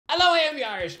Hello, I am the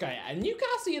Irish guy, and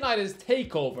Newcastle United's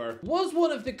takeover was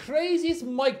one of the craziest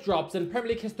mic drops in Premier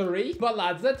League history. But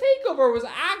lads, the takeover was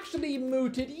actually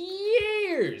mooted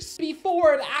years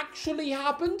before it actually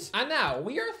happened. And now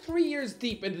we are 3 years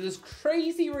deep into this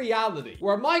crazy reality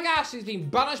where Mike Ashley's been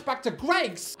banished back to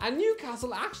Greg's and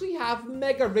Newcastle actually have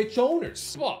mega rich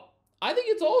owners. But I think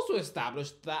it's also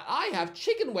established that I have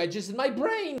chicken wedges in my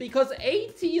brain because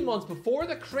 18 months before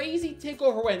the crazy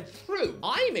takeover went through,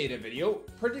 I made a video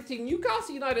predicting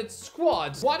Newcastle United's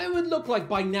squad, what it would look like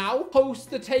by now,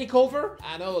 post the takeover.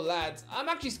 And oh lads, I'm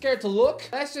actually scared to look.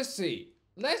 Let's just see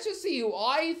who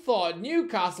I thought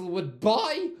Newcastle would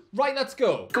buy. Right, let's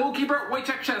go. Goalkeeper,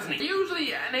 Wojciech Szczesny.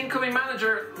 Usually an incoming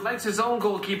manager likes his own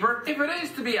goalkeeper. If it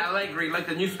is to be Allegri, like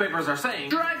the newspapers are saying,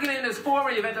 dragging in his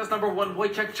former Juventus #1,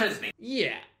 Wojciech Szczesny.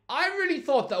 Yeah, I really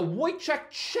thought that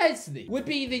Wojciech Szczesny would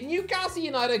be the Newcastle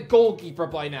United goalkeeper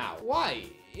by now. Why?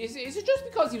 Is it just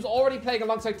because he was already playing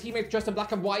alongside teammates dressed in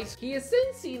black and white? He has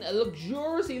since seen a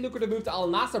luxuriously lucrative move to Al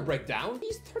Nassr break down.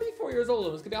 He's 34 years old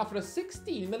and was going to be offered a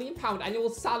 £16 million annual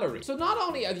salary. So not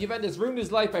only have Juventus ruined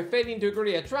his life by failing to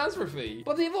agree a transfer fee,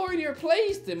 but they've already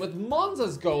replaced him with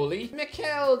Monza's goalie,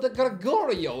 Mikel de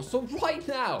Gregorio. So right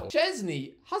now,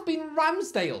 Szczesny has been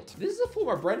Ramsdaled. This is a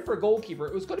former Brentford goalkeeper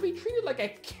who's going to be treated like a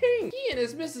king. He and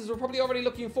his missus were probably already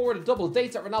looking forward to double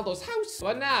dates at Ronaldo's house.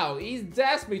 But now, he's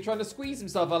desperately trying to squeeze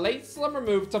himself a late summer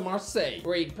move to Marseille,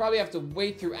 where he'd probably have to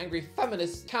wait through angry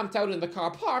feminists camped out in the car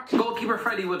park. Goalkeeper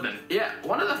Freddie Woodman. Yeah,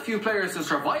 one of the few players to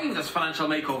survive this financial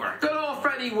makeover. Good old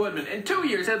Freddie Woodman. In 2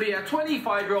 years, he'll be a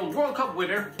 25-year-old World Cup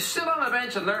winner, sit on a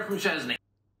bench and learn from Szczesny.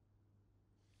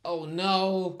 Oh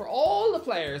no. For all the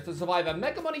players to survive a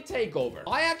mega money takeover,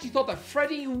 I actually thought that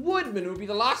Freddie Woodman would be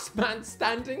the last man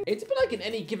standing. It's been like in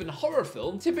any given horror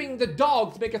film, tipping the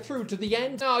dog to make it through to the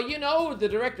end. Now, you know the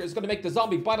director is going to make the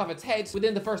zombie bite off its head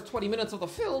within the first 20 minutes of the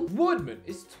film. Woodman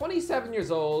is 27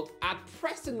 years old at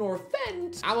Preston North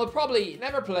End and will probably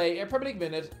never play a Premier League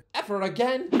minute ever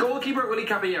again. Goalkeeper Willy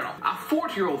Caballero. A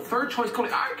 40-year-old third-choice goalie,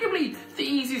 arguably the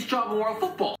easiest job in world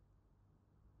football.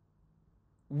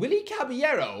 Willy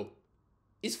Caballero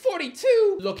is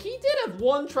 42. Look, he did have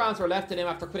one transfer left in him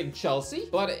after quitting Chelsea,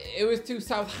 but it was to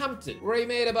Southampton, where he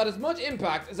made about as much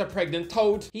impact as a pregnant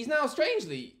toad. He's now,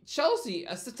 strangely, Chelsea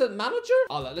assistant manager?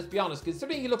 Oh, let's be honest,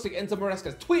 considering he looks like Enzo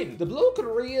Maresca's twin, the bloke could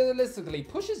realistically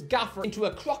push his gaffer into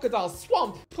a crocodile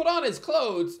swamp, put on his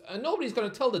clothes, and nobody's going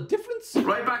to tell the difference.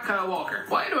 Right back, Kyle Walker.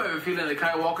 Why do I have a feeling that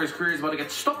Kyle Walker's career is about to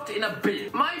get stuffed in a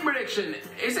bin? My prediction,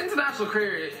 his international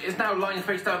career is now lying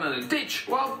face down in a ditch,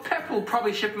 while Pep will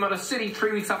probably ship him out of City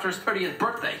 3 weeks after his 30th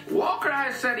birthday. Walker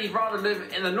has said he'd rather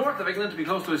live in the north of England to be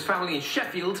close to his family in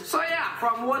Sheffield. So yeah,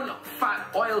 from one fat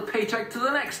oil paycheck to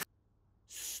the next.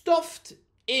 Stuffed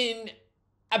in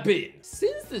a bin.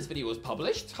 Since this video was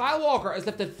published, Kyle Walker has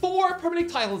lifted 4 Premier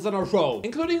League titles in a row,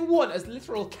 including one as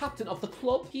literal captain of the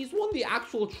club. He's won the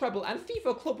actual treble and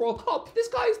FIFA Club World Cup. This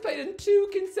guy's played in 2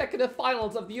 consecutive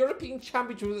finals of the European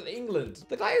Championships in England.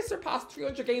 The guy has surpassed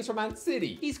 300 games for Man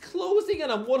City. He's closing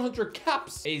in on 100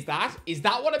 caps. Is that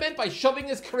what I meant by shoving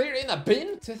his career in a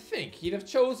bin? To think he'd have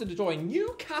chosen to join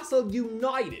Newcastle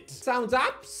United sounds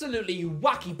absolutely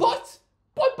wacky, but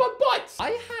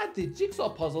I had the jigsaw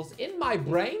puzzles in my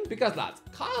brain because, lads,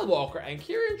 Kyle Walker and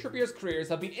Kieran Trippier's careers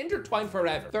have been intertwined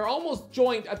forever. They're almost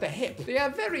joined at the hip. They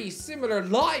have very similar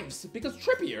lives because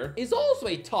Trippier is also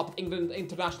a top England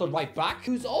international right back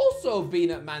who's also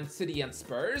been at Man City and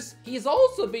Spurs. He's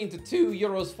also been to 2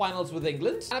 Euros finals with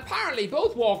England. And apparently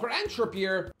both Walker and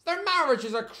Trippier, their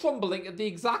marriages are crumbling at the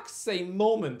exact same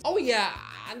moment. Oh yeah,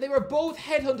 and they were both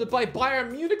headhunted by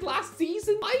Bayern Munich last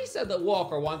season. I said that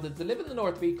Walker wanted to live in the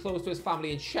north to be close to his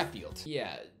family in Sheffield.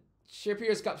 Yeah,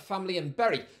 Trippier's got family in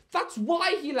Bury. That's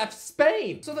why he left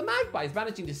Spain. So the Magpies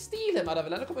managing to steal him out of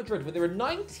Atletico Madrid when they were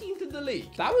 19th in the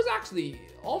league. That was actually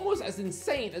almost as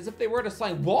insane as if they were to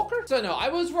sign Walker. So no, I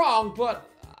was wrong, but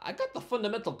I got the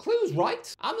fundamental clues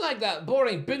right. I'm like that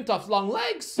boring Bintoff's long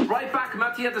legs. Right back,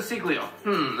 Mattia De Siglio.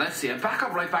 Let's see. A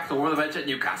backup right back to World of Edge at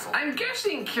Newcastle. I'm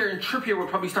guessing Kieran Trippier would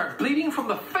probably start bleeding from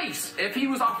the face if he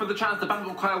was offered the chance to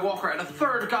battle Kyle Walker at a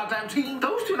third goddamn team.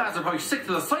 Those two lads are probably sick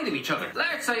to the sight of each other.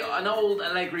 Let's say an old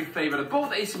Allegri favourite of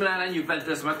both AC Milan and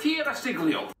Juventus, Mattia De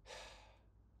Siglio.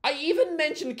 I even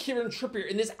mentioned Kieran Trippier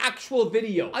in this actual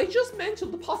video. I just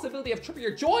mentioned the possibility of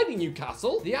Trippier joining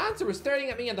Newcastle. The answer was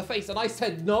staring at me in the face and I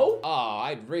said no. Oh,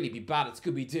 I'd really be bad at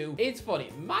Scooby-Doo. It's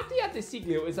funny, Mattia De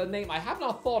Siglio is a name I have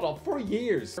not thought of for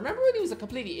years. Remember when he was a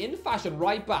completely in-fashion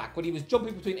right back when he was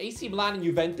jumping between AC Milan and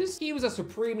Juventus? He was a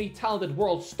supremely talented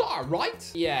world star,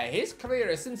 right? Yeah, his career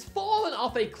has since fallen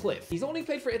off a cliff. He's only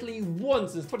played for Italy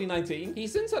once since 2019.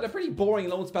 He's since had a pretty boring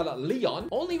loan spell at Lyon,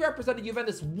 only represented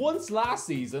Juventus once last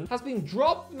season. reason, has been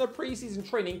dropped from the pre-season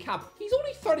training camp. He's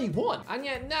only 31. And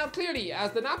yet now clearly,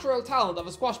 as the natural talent of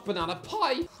a squash banana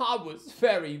pie, I was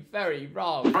very, very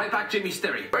wrong. Right back, Jamie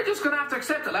Sterry. We're just gonna have to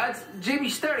accept it, lads. Jamie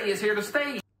Sterry is here to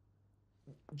stay.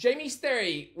 Jamie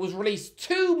Sterry was released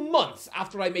 2 months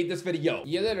after I made this video.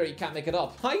 You literally can't make it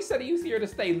up. I said he was here to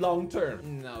stay long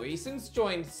term. No, he's since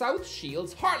joined South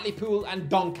Shields, Hartlepool and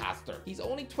Doncaster. He's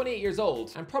only 28 years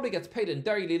old and probably gets paid in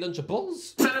daily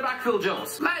Lunchables. Centre back Phil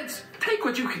Jones. Lads, take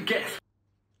what you can get.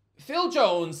 Phil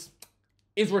Jones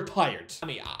is retired. I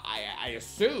mean, I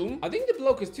assume. I think the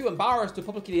bloke is too embarrassed to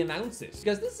publicly announce it,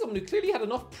 because this is someone who clearly had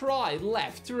enough pride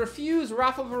left to refuse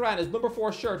Rafa Varane's number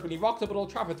 4 shirt when he rocked up at Old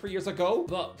Trafford 3 years ago.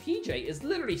 But PJ is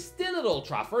literally still at Old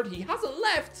Trafford. He hasn't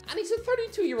left, and he's a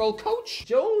 32-year-old coach.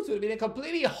 Jones would have been a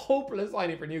completely hopeless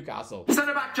signing for Newcastle.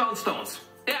 Centre back John Stones.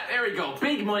 Yeah, there we go.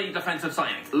 Big money defensive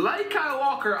signing. Like Kyle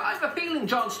Walker, I have a feeling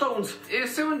John Stones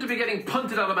is soon to be getting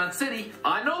punted out of Man City.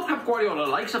 I know Pep Guardiola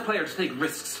likes a player to take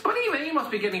risks, but even he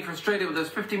must be getting frustrated with his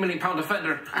 £50 million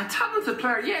defender. A talented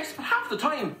player, yes, but half the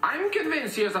time, I'm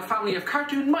convinced he has a family of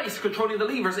cartoon mice controlling the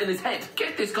levers in his head.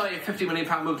 Get this guy a £50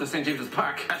 million move to St James's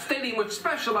Park, a stadium which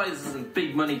specialises in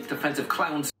big money defensive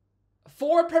clowns.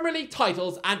 4 Premier League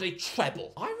titles and a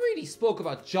treble. I really spoke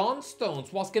about John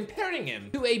Stones whilst comparing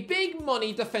him to a big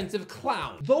money defensive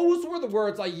clown. Those were the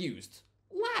words I used.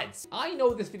 Lads, I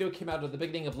know this video came out at the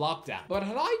beginning of lockdown, but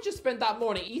had I just spent that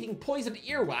morning eating poisoned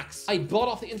earwax I bought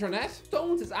off the internet,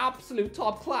 Stones is absolute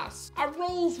top class. A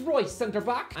Rolls Royce centre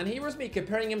back, and here was me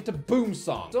comparing him to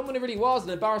Boomsong, someone who really was an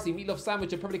embarrassing meatloaf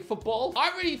sandwich in Premier League football. I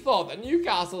really thought that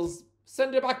Newcastle's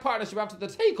centre back partnership after the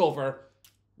takeover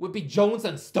would be Jones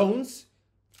and Stones.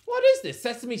 What is this,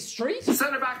 Sesame Street?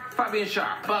 Centre back Fabian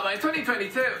Schär. But by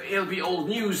 2022, he'll be old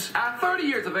news. At 30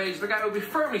 years of age, the guy will be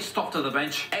firmly stuffed to the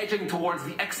bench, edging towards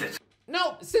the exit.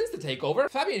 No, since the takeover,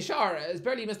 Fabian Schär has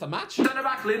barely missed a match. Centre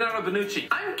back Leonardo Bonucci.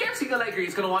 I'm guessing Allegri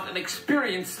is going to want an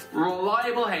experienced,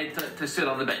 reliable head to sit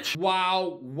on the bench.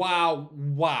 Wow, wow,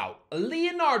 wow.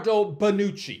 Leonardo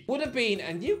Bonucci would have been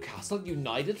a Newcastle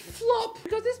United flop,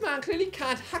 because this man clearly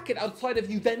can't hack it outside of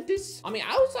Juventus. I mean,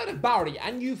 outside of Bari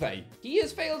and Juve, he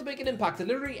has failed to make an impact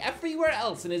literally everywhere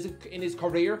else in his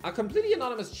career. A completely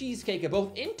anonymous cheesecake at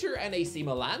both Inter and AC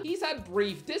Milan. He's had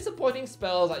brief, disappointing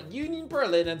spells at Union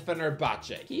Berlin and Fenerbahce.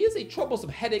 He is a troublesome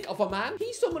headache of a man.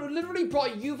 He's someone who literally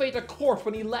brought Juve to court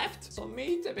when he left. So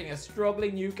me tipping a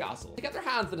struggling Newcastle to get their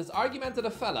hands on this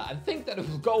argumentative fella and think that it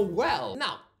will go well.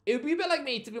 Now, it would be a bit like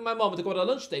me tipping my mum to go on a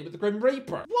lunch date with the Grim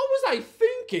Reaper. What was I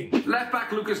thinking? Left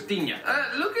back Lucas Digne.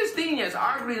 Lucas Digne is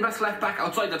arguably the best left back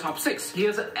outside the top 6. He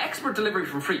has an expert delivery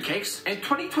from free kicks. In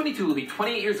 2022, he'll be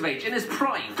 28 years of age, in his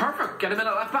prime. Perfect, get him in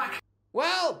at left back.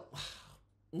 Well,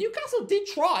 Newcastle did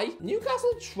try.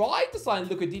 Newcastle tried to sign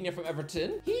Lucas Digne from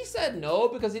Everton. He said no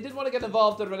because he didn't want to get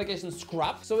involved in relegation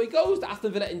scrap, so he goes to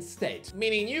Aston Villa instead,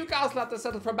 meaning Newcastle had to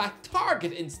settle for back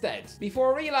Target instead,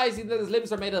 before realising that his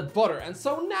limbs are made of butter, and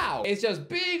so now it's just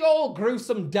big old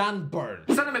gruesome Dan Burn.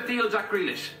 Centre midfield Jack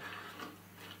Grealish.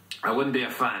 I wouldn't be a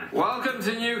fan. Welcome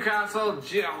to Newcastle.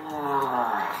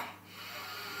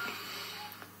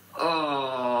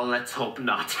 Oh, let's hope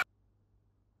not.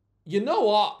 You know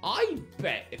what? I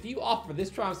bet if you offer this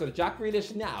transfer to Jack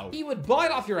Grealish now, he would buy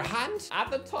it off your hand.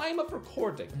 At the time of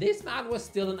recording, this man was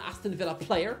still an Aston Villa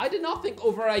player. I did not think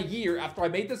over a year after I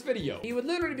made this video, he would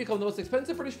literally become the most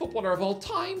expensive British footballer of all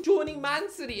time, joining Man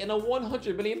City in a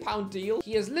 £100 million deal.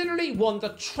 He has literally won the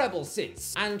treble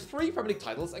since, and 3 Premier League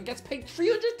titles, and gets paid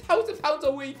 £300,000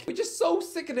 a week, which is so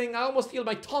sickening I almost feel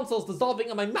my tonsils dissolving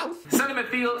in my mouth. Centre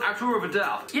midfield Arturo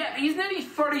Vidal. Yeah, he's nearly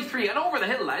 33 and over the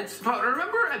hill, lads. But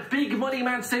remember a big money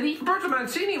Man City? Roberto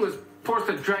Mancini was forced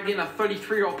to drag in a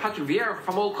 33-year-old Patrick Vieira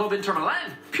from old club Inter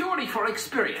Milan, purely for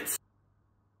experience.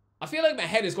 I feel like my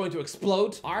head is going to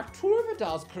explode. Arturo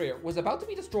Vidal's career was about to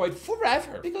be destroyed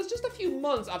forever, because just a few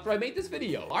months after I made this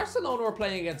video, Barcelona were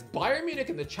playing against Bayern Munich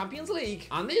in the Champions League,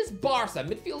 and this Barca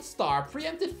midfield star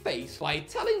preempted fate by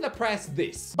telling the press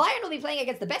this: Bayern will be playing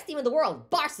against the best team in the world,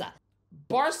 Barca.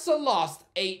 Barca lost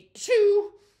 8-2.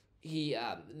 He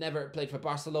never played for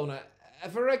Barcelona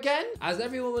ever again. As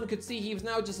everyone could see, he was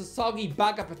now just a soggy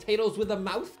bag of potatoes with a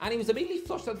mouth, and he was immediately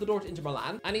flushed out the door to Inter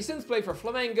Milan, and he since played for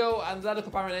Flamengo and Atlético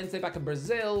Paranaense back in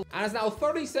Brazil, and is now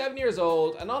 37 years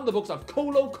old and on the books of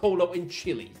Colo Colo in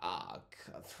Chile.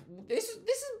 This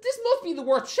must be the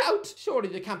worst shout. Surely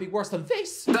they can't be worse than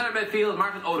this. Centre midfield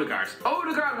Martin Odegaard.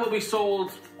 Odegaard will be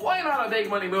sold. Why not a big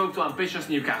money move to ambitious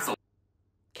Newcastle?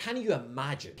 Can you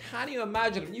imagine? Can you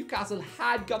imagine if Newcastle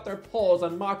had got their paws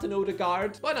on Martin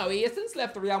Odegaard? Well, no, he has since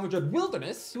left the Real Madrid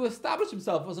wilderness to establish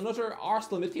himself as another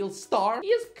Arsenal midfield star. He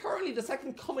is currently the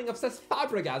second coming of Cesc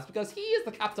Fabregas because he is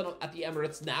the captain at the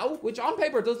Emirates now, which on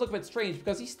paper does look a bit strange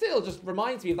because he still just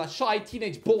reminds me of that shy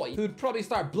teenage boy who'd probably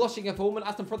start blushing if a woman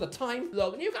asked him for the time.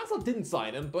 Though Newcastle didn't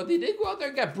sign him, but they did go out there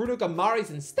and get Bruno Guimaraes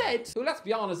instead, who, let's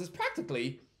be honest, is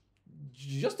practically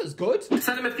just as good.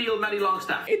 Centre midfield, Matty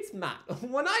Longstaff. It's Matt.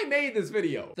 When I made this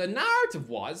video, the narrative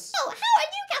was, Oh, how are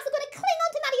Newcastle going to cling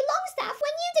on to Matty Longstaff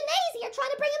when you Udinese are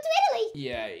trying to bring him to Italy?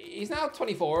 yeah, he's now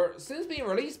 24, since being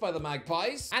released by the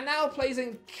Magpies, and now plays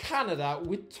in Canada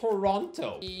with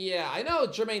Toronto. Yeah, I know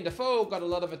Jermaine Defoe got a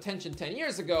lot of attention 10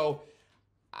 years ago.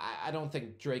 I don't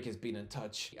think Drake has been in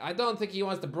touch. I don't think he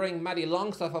wants to bring Matty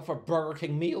Longstaff up for Burger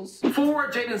King meals.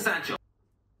 Forward, Jadon Sancho.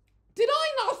 Did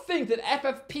I not think that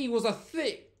FFP was a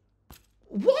thing?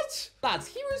 What? Lads,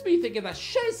 here's me thinking that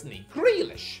Chesney,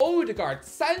 Grealish, Odegaard,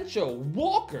 Sancho,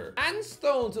 Walker, and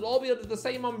Stones would all be under the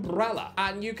same umbrella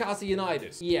at Newcastle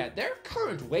United. Yeah, their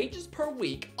current wages per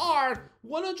week are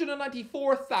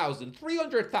 194,000,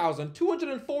 300,000,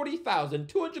 240,000,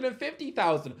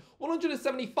 250,000,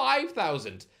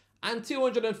 175,000, and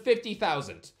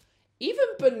 250,000. Even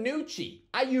Bonucci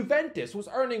at Juventus was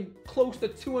earning close to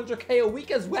 200k a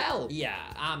week as well. Yeah,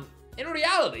 in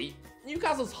reality,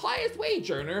 Newcastle's highest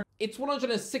wage earner, it's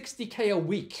 160k a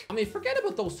week. I mean, forget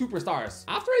about those superstars.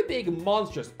 After a big,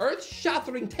 monstrous,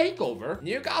 earth-shattering takeover,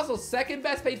 Newcastle's second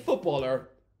best paid footballer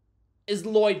is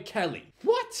Lloyd Kelly.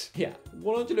 What? Yeah,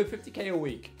 150k a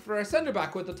week. For a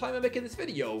centre-back who at the time of making this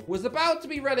video was about to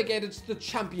be relegated to the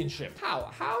Championship.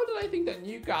 How did I think that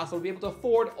Newcastle would be able to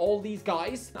afford all these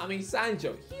guys? I mean,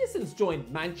 Sancho, he has since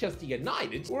joined Manchester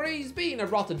United, where he's been a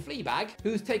rotten flea bag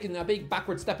who's taken a big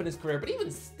backward step in his career, but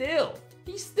even still,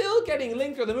 he's still getting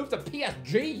linked with a move to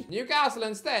PSG. Newcastle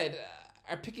instead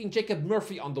are picking Jacob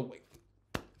Murphy on the wing.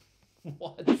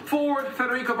 What? Forward,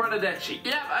 Federico Bernardeschi.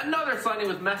 Yeah, another signing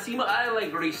with Massimo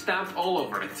Allegri stamped all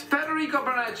over it. Federico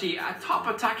Bernardeschi, a top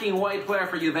attacking wide player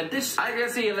for Juventus. I can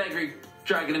see Allegri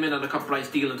dragging him in on a cut price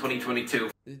deal in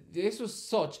 2022. This was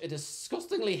such a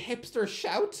disgustingly hipster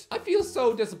shout. I feel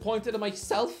so disappointed in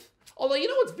myself. Although, you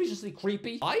know what's viciously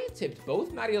creepy? I tipped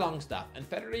both Matty Longstaff and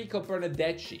Federico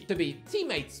Bernardeschi to be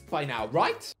teammates by now,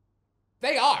 right?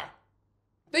 They are.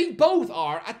 They both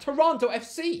are at Toronto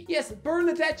FC. Yes,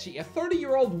 Bernardeschi, a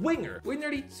 30-year-old winger with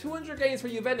nearly 200 games for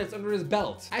Juventus under his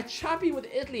belt, a champion with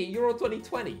Italy at Euro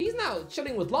 2020. He's now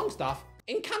chilling with Longstaff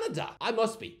in Canada. I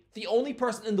must be the only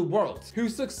person in the world who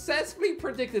successfully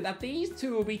predicted that these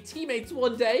two will be teammates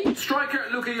one day. Striker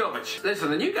Luka Jovic.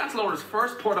 Listen, the Newcastle owner's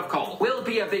first port of call will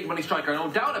be a big money striker, no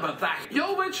doubt about that.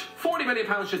 Jovic, £40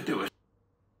 million should do it.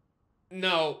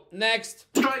 No. Next.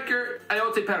 Striker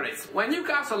Ayoze Perez. When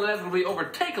Newcastle inevitably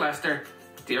overtake Leicester,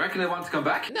 do you reckon they want to come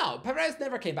back? No, Perez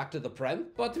never came back to the Prem.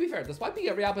 But to be fair, despite being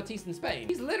at Real Betis in Spain,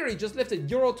 he's literally just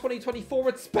lifted Euro 2024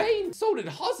 with Spain. So did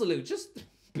Joselu. Just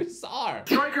bizarre.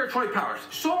 Striker Troy Powers.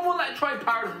 Someone let Troy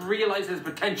Powers realise his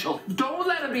potential. Don't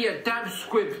let him be a damn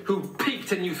squib who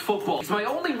peaked in youth football. He's my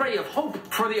only ray of hope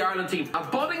for the Ireland team. A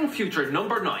budding future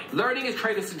number 9. Learning his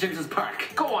trade at St James's Park.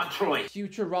 Go on, Troy.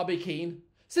 Future Robbie Keane.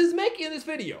 Since making this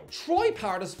video, Troy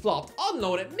Powers has flopped on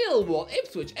loan at Millwall,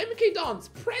 Ipswich, MK Dons,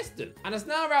 Preston, and has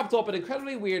now wrapped up an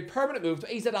incredibly weird permanent move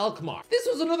to AZ Alkmaar. This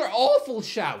was another awful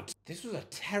shout. This was a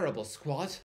terrible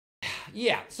squad.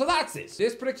 Yeah, so that's it.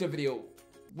 This prediction video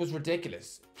was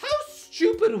ridiculous. How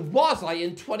stupid was I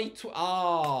in 2020?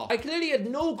 I clearly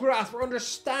had no grasp or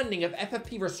understanding of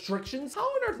FFP restrictions. How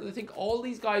on earth did I think all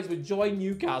these guys would join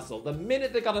Newcastle the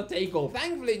minute they got a takeover?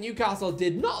 Thankfully, Newcastle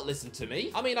did not listen to me.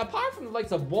 I mean, apart from the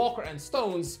likes of Walker and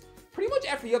Stones, pretty much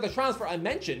every other transfer I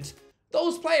mentioned,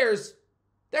 those players,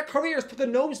 their careers took a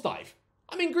nosedive.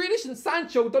 I mean, Grealish and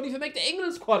Sancho don't even make the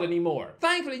England squad anymore.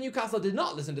 Thankfully, Newcastle did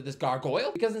not listen to this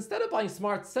gargoyle, because instead of buying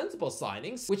smart, sensible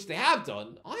signings, which they have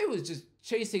done, I was just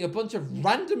chasing a bunch of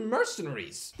random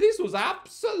mercenaries. This was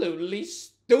absolutely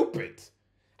stupid.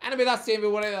 Anyway, that's the end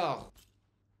of what I'll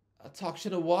talk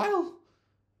shit a while.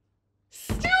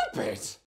 Stupid!